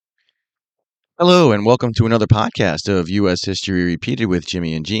Hello, and welcome to another podcast of U.S. History Repeated with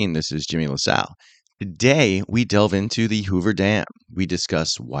Jimmy and Gene. This is Jimmy LaSalle. Today, we delve into the Hoover Dam. We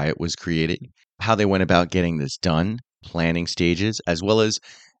discuss why it was created, how they went about getting this done, planning stages, as well as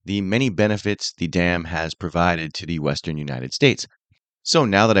the many benefits the dam has provided to the Western United States. So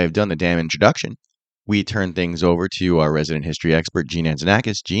now that I've done the dam introduction, we turn things over to our resident history expert, Gene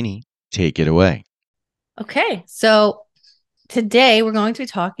Anzanakis. Jeannie, take it away. Okay, so today we're going to be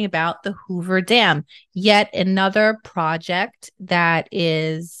talking about the Hoover Dam, yet another project that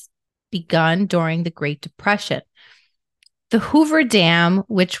is begun during the Great Depression. The Hoover Dam,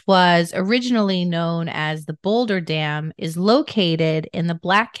 which was originally known as the Boulder Dam, is located in the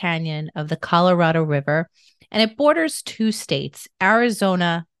Black Canyon of the Colorado River, and it borders two states,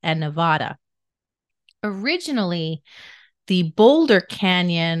 Arizona and Nevada. Originally, the Boulder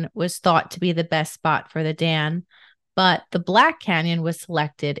Canyon was thought to be the best spot for the dam, but the Black Canyon was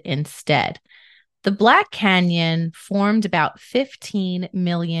selected instead. The Black Canyon formed about 15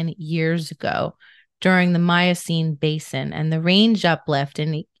 million years ago during the Miocene Basin and the range uplift,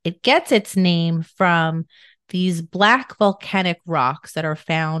 and it gets its name from these black volcanic rocks that are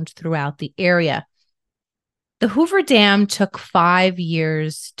found throughout the area. The Hoover Dam took 5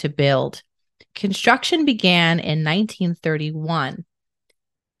 years to build. Construction began in 1931.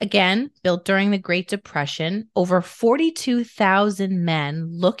 Again, built during the Great Depression, over 42,000 men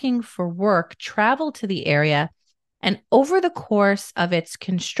looking for work traveled to the area, and over the course of its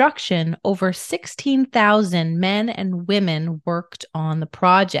construction, over 16,000 men and women worked on the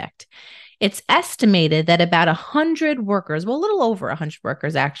project. It's estimated that about 100 workers, well, a little over 100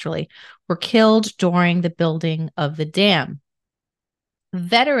 workers actually, were killed during the building of the dam.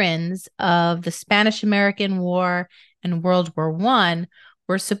 Veterans of the Spanish-American War and World War I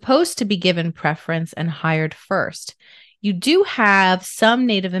were supposed to be given preference and hired first. You do have some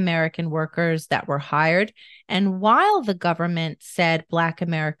Native American workers that were hired, and while the government said Black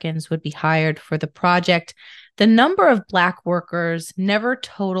Americans would be hired for the project, the number of Black workers never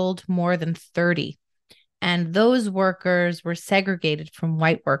totaled more than 30. And those workers were segregated from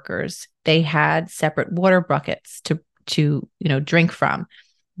white workers. They had separate water buckets to drink from.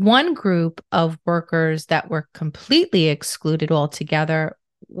 One group of workers that were completely excluded altogether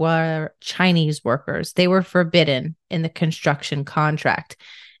were Chinese workers. They were forbidden in the construction contract.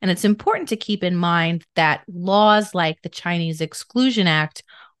 And it's important to keep in mind that laws like the Chinese Exclusion Act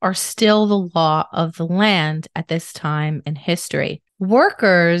are still the law of the land at this time in history.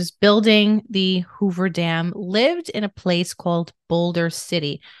 Workers building the Hoover Dam lived in a place called Boulder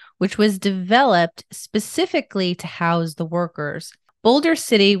City, which was developed specifically to house the workers. Boulder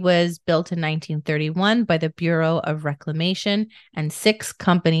City was built in 1931 by the Bureau of Reclamation and Six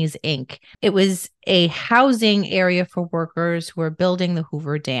Companies, Inc. It was a housing area for workers who were building the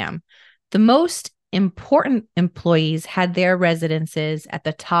Hoover Dam. The most important employees had their residences at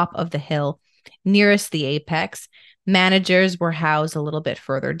the top of the hill, nearest the apex. Managers were housed a little bit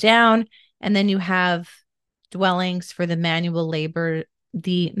further down, and then you have dwellings for the manual laborers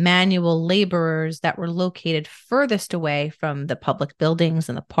that were located furthest away from the public buildings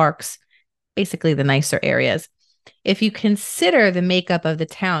and the parks, basically the nicer areas. If you consider the makeup of the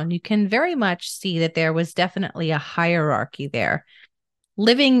town, you can very much see that there was definitely a hierarchy there.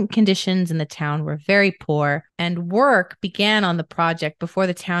 Living conditions in the town were very poor, and work began on the project before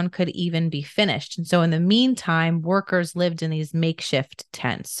the town could even be finished. And so in the meantime, workers lived in these makeshift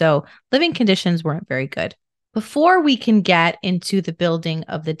tents. So living conditions weren't very good. Before we can get into the building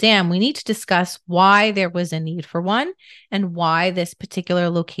of the dam, we need to discuss why there was a need for one and why this particular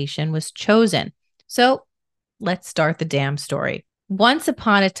location was chosen. So let's start the dam story. Once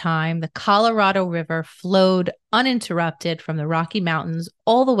upon a time, the Colorado River flowed uninterrupted from the Rocky Mountains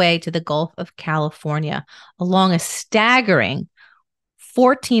all the way to the Gulf of California along a staggering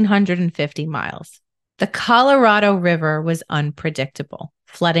 1,450 miles. The Colorado River was unpredictable,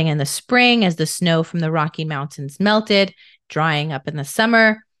 flooding in the spring as the snow from the Rocky Mountains melted, drying up in the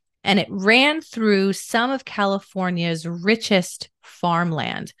summer, and it ran through some of California's richest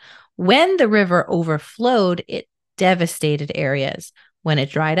farmland. When the river overflowed, it devastated areas. When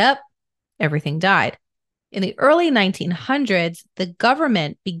it dried up, everything died. In the early 1900s, the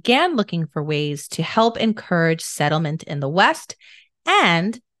government began looking for ways to help encourage settlement in the West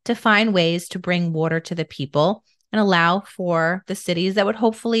and to find ways to bring water to the people and allow for the cities that would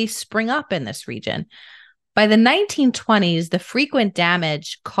hopefully spring up in this region. By the 1920s, the frequent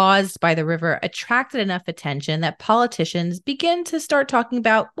damage caused by the river attracted enough attention that politicians began to start talking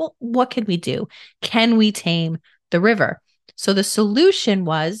about, well, what can we do? Can we tame the river? So the solution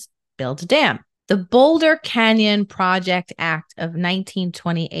was build a dam. The Boulder Canyon Project Act of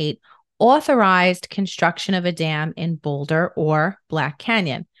 1928 authorized construction of a dam in Boulder or Black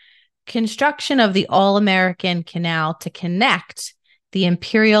Canyon. Construction of the All-American Canal to connect the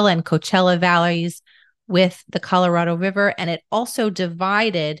Imperial and Coachella valleys with the Colorado River, and it also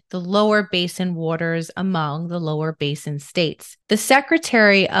divided the lower basin waters among the lower basin states. The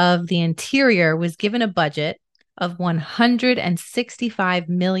Secretary of the Interior was given a budget of $165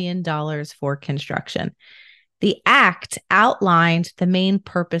 million for construction. The act outlined the main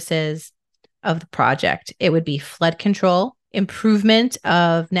purposes of the project. It would be flood control, improvement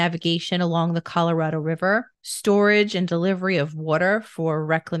of navigation along the Colorado River, storage and delivery of water for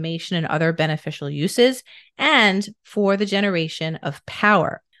reclamation and other beneficial uses, and for the generation of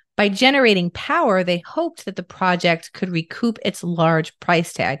power. By generating power, they hoped that the project could recoup its large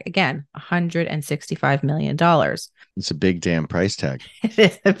price tag. Again, $165 million. It's a big damn price tag. It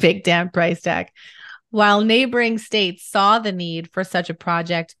is a big damn price tag. While neighboring states saw the need for such a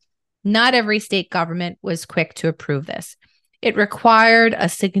project, not every state government was quick to approve this. It required a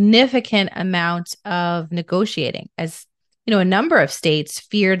significant amount of negotiating, as a number of states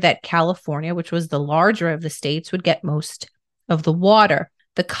feared that California, which was the larger of the states, would get most of the water.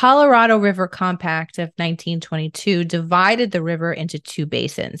 The Colorado River Compact of 1922 divided the river into two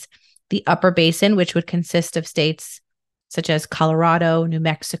basins. The upper basin, which would consist of states such as Colorado, New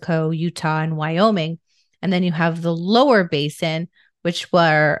Mexico, Utah, and Wyoming. And then you have the lower basin, which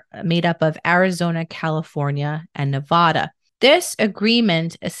were made up of Arizona, California, and Nevada. This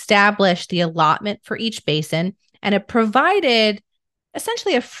agreement established the allotment for each basin, and it provided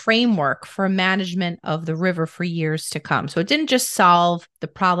essentially a framework for management of the river for years to come. So it didn't just solve the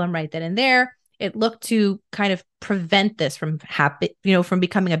problem right then and there. It looked to kind of prevent this from from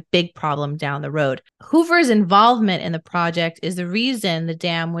becoming a big problem down the road. Hoover's involvement in the project is the reason the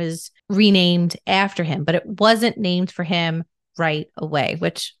dam was renamed after him, but it wasn't named for him right away,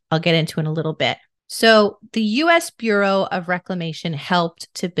 which I'll get into in a little bit. So the U.S. Bureau of Reclamation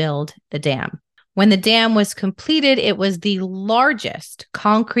helped to build the dam. When the dam was completed, it was the largest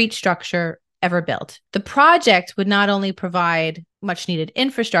concrete structure ever built. The project would not only provide much needed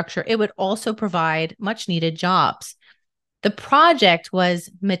infrastructure, it would also provide much needed jobs. The project was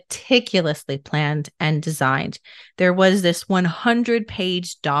meticulously planned and designed. There was this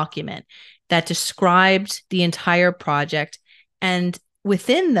 100-page document that described the entire project, and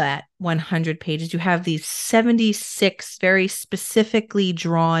within that 100 pages, you have these 76 very specifically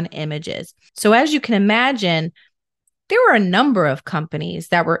drawn images. So as you can imagine, there were a number of companies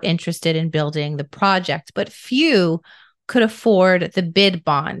that were interested in building the project, but few could afford the bid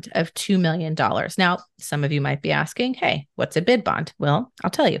bond of $2 million. Now, some of you might be asking, hey, what's a bid bond? Well, I'll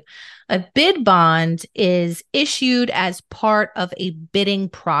tell you. A bid bond is issued as part of a bidding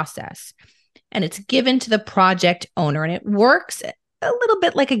process, and it's given to the project owner, and it works a little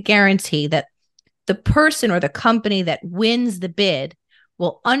bit like a guarantee that the person or the company that wins the bid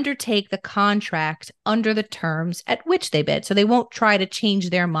will undertake the contract under the terms at which they bid. So they won't try to change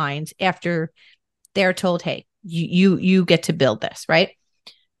their minds after they're told, hey, you get to build this, right?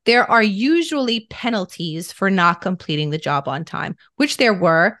 There are usually penalties for not completing the job on time, which there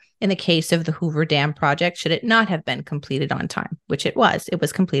were in the case of the Hoover Dam project, should it not have been completed on time, which it was. It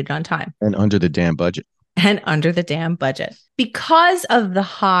was completed on time. And under the dam budget. Because of the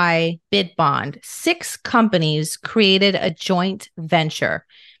high bid bond, 6 companies created a joint venture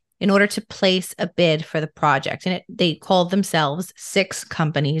in order to place a bid for the project. And they called themselves 6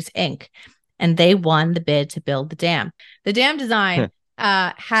 Companies, Inc. And they won the bid to build the dam. The dam design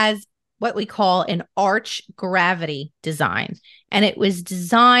has what we call an arch gravity design. And it was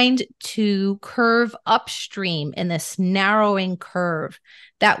designed to curve upstream in this narrowing curve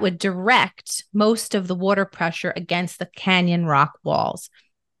that would direct most of the water pressure against the canyon rock walls.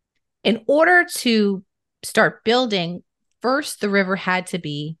 In order to start building, first the river had to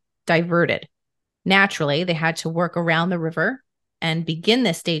be diverted. Naturally, they had to work around the river and begin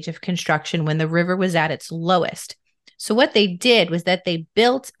this stage of construction when the river was at its lowest. So what they did was that they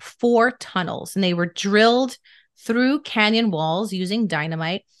built 4 tunnels, and they were drilled through canyon walls using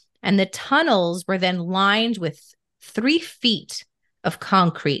dynamite. And the tunnels were then lined with 3 feet of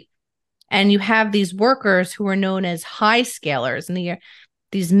concrete. And you have these workers who are known as high scalers, and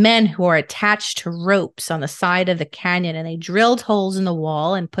these men who are attached to ropes on the side of the canyon, and they drilled holes in the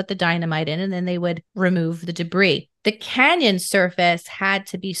wall and put the dynamite in, and then they would remove the debris. The canyon surface had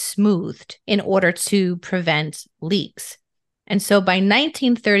to be smoothed in order to prevent leaks. And so by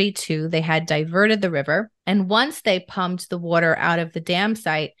 1932, they had diverted the river. And once they pumped the water out of the dam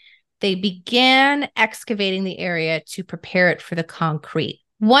site, they began excavating the area to prepare it for the concrete.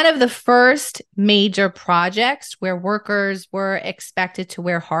 One of the first major projects where workers were expected to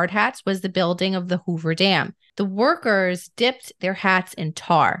wear hard hats was the building of the Hoover Dam. The workers dipped their hats in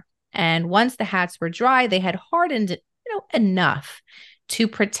tar, and once the hats were dry, they had hardened enough to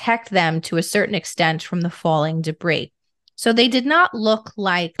protect them to a certain extent from the falling debris. So they did not look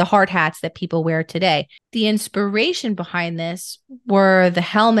like the hard hats that people wear today. The inspiration behind this were the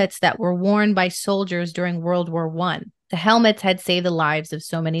helmets that were worn by soldiers during World War I. The helmets had saved the lives of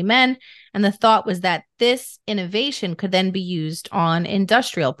so many men, and the thought was that this innovation could then be used on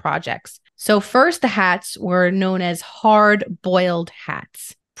industrial projects. So first, the hats were known as hard-boiled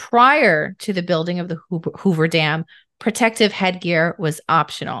hats. Prior to the building of the Hoover Dam, protective headgear was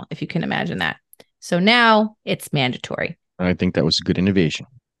optional, if you can imagine that. So now it's mandatory. I think that was a good innovation.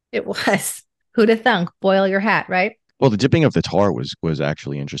 It was. Who'd have thunk? Boil your hat, right? Well, the dipping of the tar was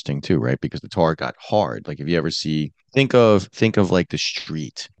actually interesting too, right? Because the tar got hard. Like if you ever think of like the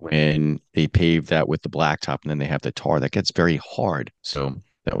street when they pave that with the blacktop and then they have the tar that gets very hard. So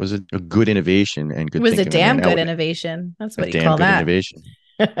that was a good innovation and good It was thinking. a damn good innovation. That's what you damn call good that. innovation.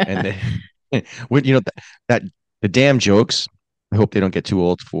 And then, that the damn jokes. I hope they don't get too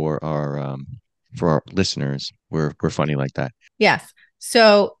old for our listeners. We're funny like that. Yes.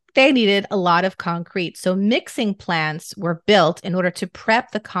 So they needed a lot of concrete. So mixing plants were built in order to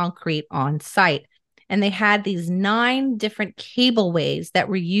prep the concrete on site. And they had these 9 different cableways that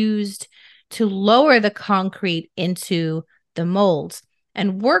were used to lower the concrete into the molds.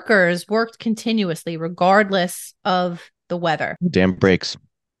 And workers worked continuously, regardless of the weather. Damn breaks.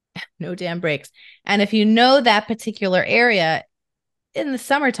 No damn breaks. And if you know that particular area, in the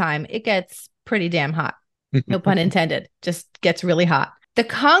summertime, it gets pretty damn hot. No pun intended. Just gets really hot. The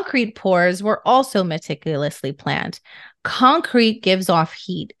concrete pours were also meticulously planned. Concrete gives off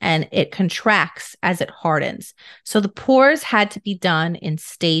heat and it contracts as it hardens. So the pours had to be done in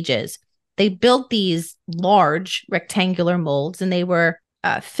stages. They built these large rectangular molds and they were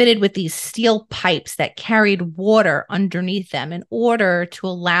fitted with these steel pipes that carried water underneath them in order to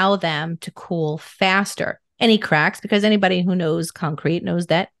allow them to cool faster. Any cracks, because anybody who knows concrete knows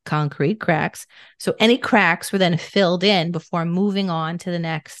that concrete cracks. So any cracks were then filled in before moving on to the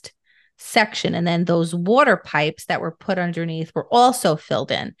next section. And then those water pipes that were put underneath were also filled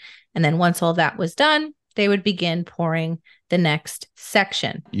in. And then once all that was done, they would begin pouring the next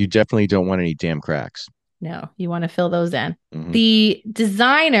section. You definitely don't want any damn cracks. No, you want to fill those in. Mm-hmm. The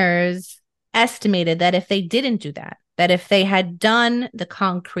designers estimated that if they didn't do that, that if they had done the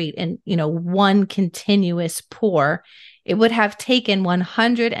concrete in, one continuous pour, it would have taken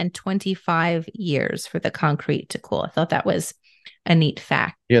 125 years for the concrete to cool. I thought that was a neat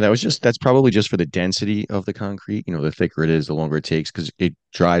fact. Yeah, that's probably just for the density of the concrete. The thicker it is, the longer it takes because it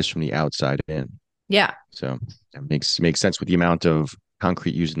dries from the outside in. Yeah. So that makes sense with the amount of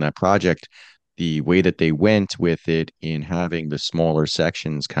concrete used in that project. The way that they went with it in having the smaller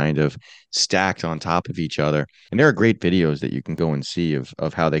sections kind of stacked on top of each other. And there are great videos that you can go and see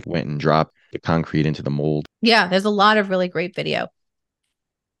of how they went and dropped the concrete into the mold. Yeah, there's a lot of really great video.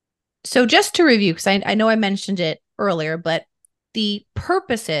 So just to review, because I know I mentioned it earlier, but the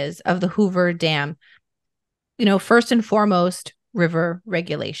purposes of the Hoover Dam, first and foremost, river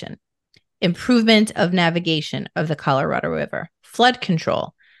regulation, improvement of navigation of the Colorado River, flood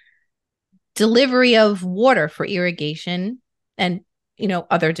control, delivery of water for irrigation and,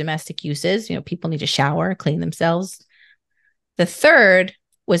 other domestic uses. People need to shower, clean themselves. The third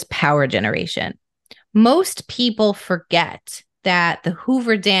was power generation. Most people forget that the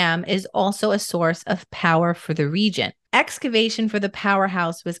Hoover Dam is also a source of power for the region. Excavation for the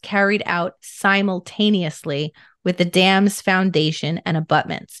powerhouse was carried out simultaneously with the dam's foundation and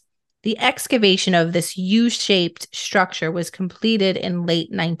abutments. The excavation of this U-shaped structure was completed in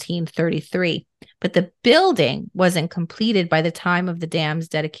late 1933, but the building wasn't completed by the time of the dam's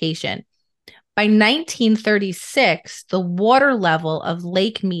dedication. By 1936, the water level of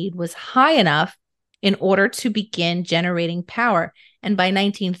Lake Mead was high enough in order to begin generating power. And by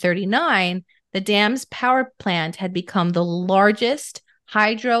 1939, the dam's power plant had become the largest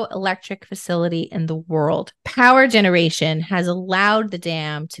hydroelectric facility in the world. Power generation has allowed the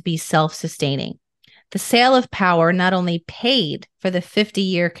dam to be self-sustaining. The sale of power not only paid for the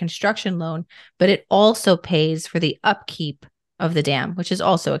 50-year construction loan, but it also pays for the upkeep of the dam, which is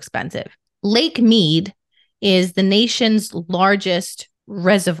also expensive. Lake Mead is the nation's largest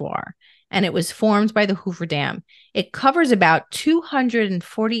reservoir, and it was formed by the Hoover Dam. It covers about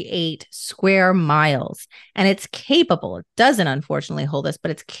 248 square miles, and it doesn't unfortunately hold this,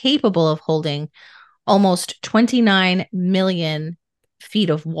 but it's capable of holding almost 29 million feet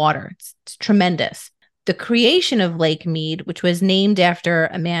of water. It's tremendous. The creation of Lake Mead, which was named after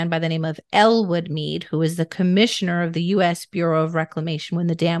a man by the name of Elwood Mead, who was the commissioner of the U.S. Bureau of Reclamation when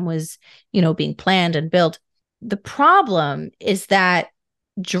the dam was, being planned and built. The problem is that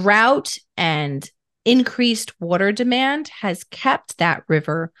drought and increased water demand has kept that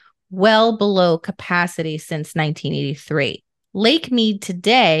river well below capacity since 1983. Lake Mead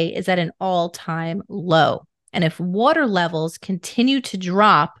today is at an all-time low. And if water levels continue to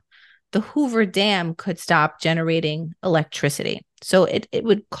drop, the Hoover Dam could stop generating electricity. So it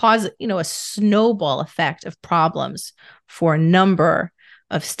would cause, a snowball effect of problems for a number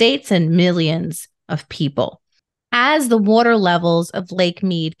of states and millions of people. As the water levels of Lake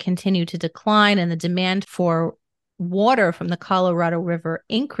Mead continue to decline and the demand for water from the Colorado River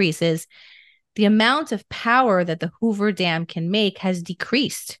increases, the amount of power that the Hoover Dam can make has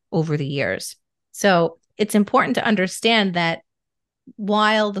decreased over the years. So it's important to understand that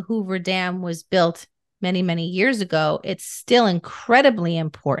while the Hoover Dam was built many, many years ago, it's still incredibly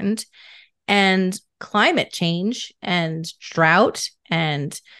important. And climate change and drought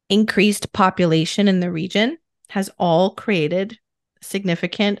and increased population in the region has all created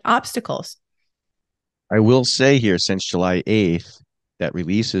significant obstacles. I will say here, since July 8th, that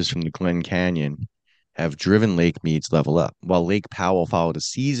releases from the Glen Canyon have driven Lake Mead's level up. While Lake Powell followed a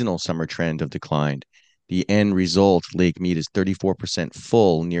seasonal summer trend of decline, the end result, Lake Mead, is 34%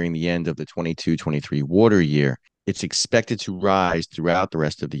 full, nearing the end of the 22-23 water year. It's expected to rise throughout the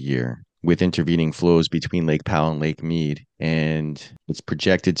rest of the year, with intervening flows between Lake Powell and Lake Mead, and it's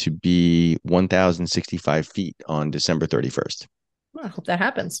projected to be 1,065 feet on December 31st. Well, I hope that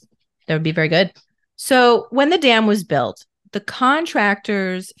happens. That would be very good. So when the dam was built, the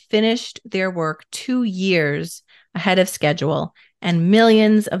contractors finished their work 2 years ahead of schedule and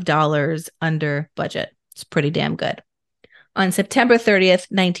millions of dollars under budget. It's pretty damn good. On September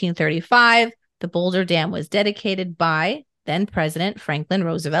 30th, 1935, the Boulder Dam was dedicated by then President Franklin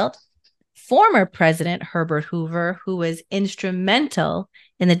Roosevelt. Former President Herbert Hoover, who was instrumental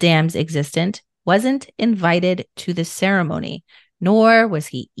in the dam's existence, wasn't invited to the ceremony, nor was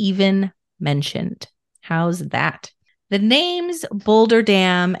he even mentioned. How's that? The names Boulder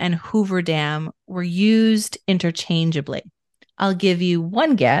Dam and Hoover Dam were used interchangeably. I'll give you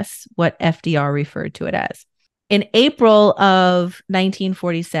one guess what FDR referred to it as. In April of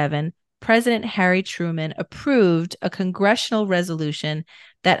 1947, President Harry Truman approved a congressional resolution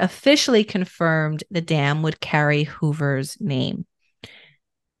that officially confirmed the dam would carry Hoover's name.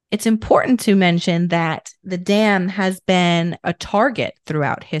 It's important to mention that the dam has been a target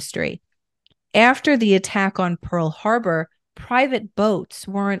throughout history. After the attack on Pearl Harbor, private boats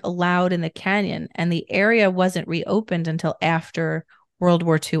weren't allowed in the canyon, and the area wasn't reopened until after World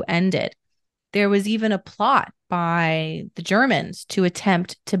War II ended. There was even a plot by the Germans to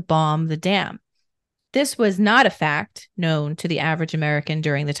attempt to bomb the dam. This was not a fact known to the average American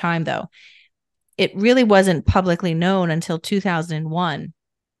during the time, though. It really wasn't publicly known until 2001,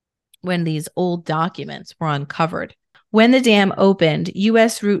 when these old documents were uncovered. When the dam opened,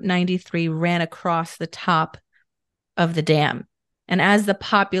 U.S. Route 93 ran across the top of the dam. And as the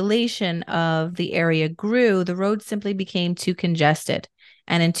population of the area grew, the road simply became too congested.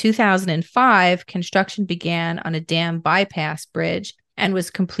 And in 2005, construction began on a dam bypass bridge and was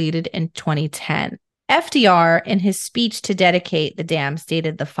completed in 2010. FDR, in his speech to dedicate the dam,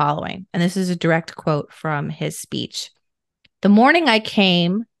 stated the following, and this is a direct quote from his speech. "The morning I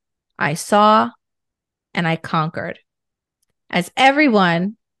came, I saw and I conquered. As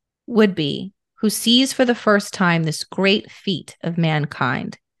everyone would be who sees for the first time this great feat of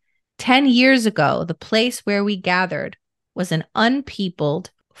mankind. 10 years ago, the place where we gathered was an unpeopled,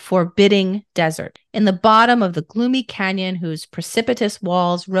 forbidding desert. In the bottom of the gloomy canyon, whose precipitous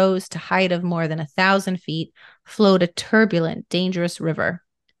walls rose to height of more than 1,000 feet, flowed a turbulent, dangerous river.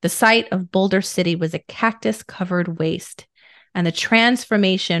 The site of Boulder City was a cactus-covered waste, and the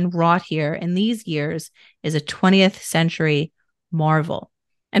transformation wrought here in these years is a 20th century marvel."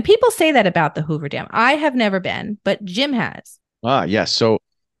 And people say that about the Hoover Dam. I have never been, but Jim has. Yes. So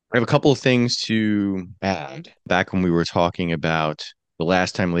I have a couple of things to add. Back when we were talking about the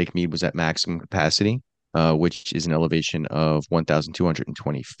last time Lake Mead was at maximum capacity, which is an elevation of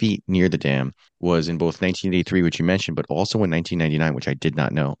 1,220 feet near the dam, was in both 1983, which you mentioned, but also in 1999, which I did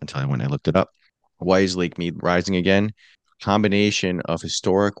not know until when I looked it up. Why is Lake Mead rising again? Combination of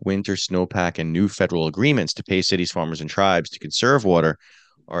historic winter snowpack and new federal agreements to pay cities, farmers, and tribes to conserve water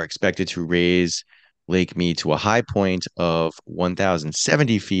are expected to raise Lake Mead to a high point of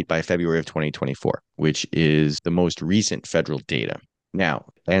 1,070 feet by February of 2024, which is the most recent federal data. Now,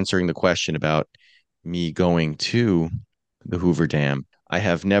 answering the question about me going to the Hoover Dam, I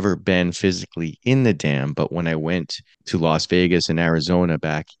have never been physically in the dam, but when I went to Las Vegas and Arizona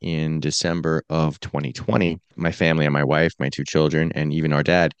back in December of 2020, my family and my wife, my two children, and even our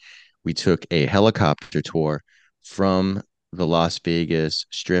dad, we took a helicopter tour from the Las Vegas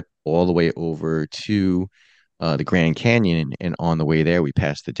Strip all the way over to the Grand Canyon. And on the way there, we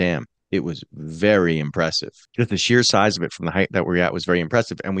passed the dam. It was very impressive. Just the sheer size of it from the height that we're at was very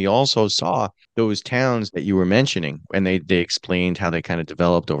impressive. And we also saw those towns that you were mentioning, and they explained how they kind of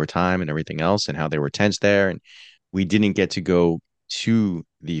developed over time and everything else, and how they were tents there. And we didn't get to go to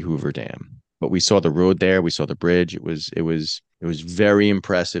the Hoover Dam, but we saw the road there. We saw the bridge. It was very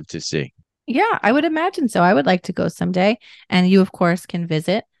impressive to see. Yeah, I would imagine so. I would like to go someday. And you, of course, can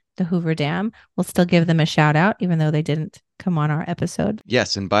visit the Hoover Dam. We'll still give them a shout out, even though they didn't come on our episode.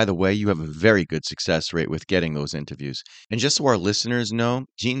 Yes, and by the way, you have a very good success rate with getting those interviews. And just so our listeners know,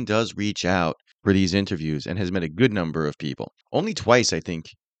 Gene does reach out for these interviews and has met a good number of people. Only twice, I think,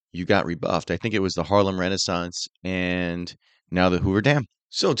 you got rebuffed. I think it was the Harlem Renaissance and now the Hoover Dam.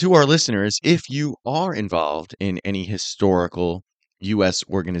 So, to our listeners, if you are involved in any historical U.S.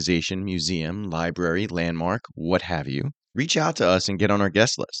 organization, museum, library, landmark, what have you, reach out to us and get on our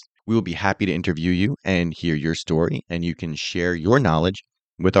guest list. We will be happy to interview you and hear your story, and you can share your knowledge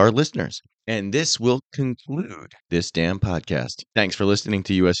with our listeners. And this will conclude this damn podcast. Thanks for listening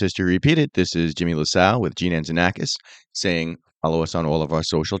to U.S. History Repeated. This is Jimmy LaSalle with Gene Anzanakis saying follow us on all of our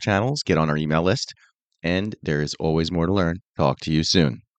social channels, get on our email list, and there is always more to learn. Talk to you soon.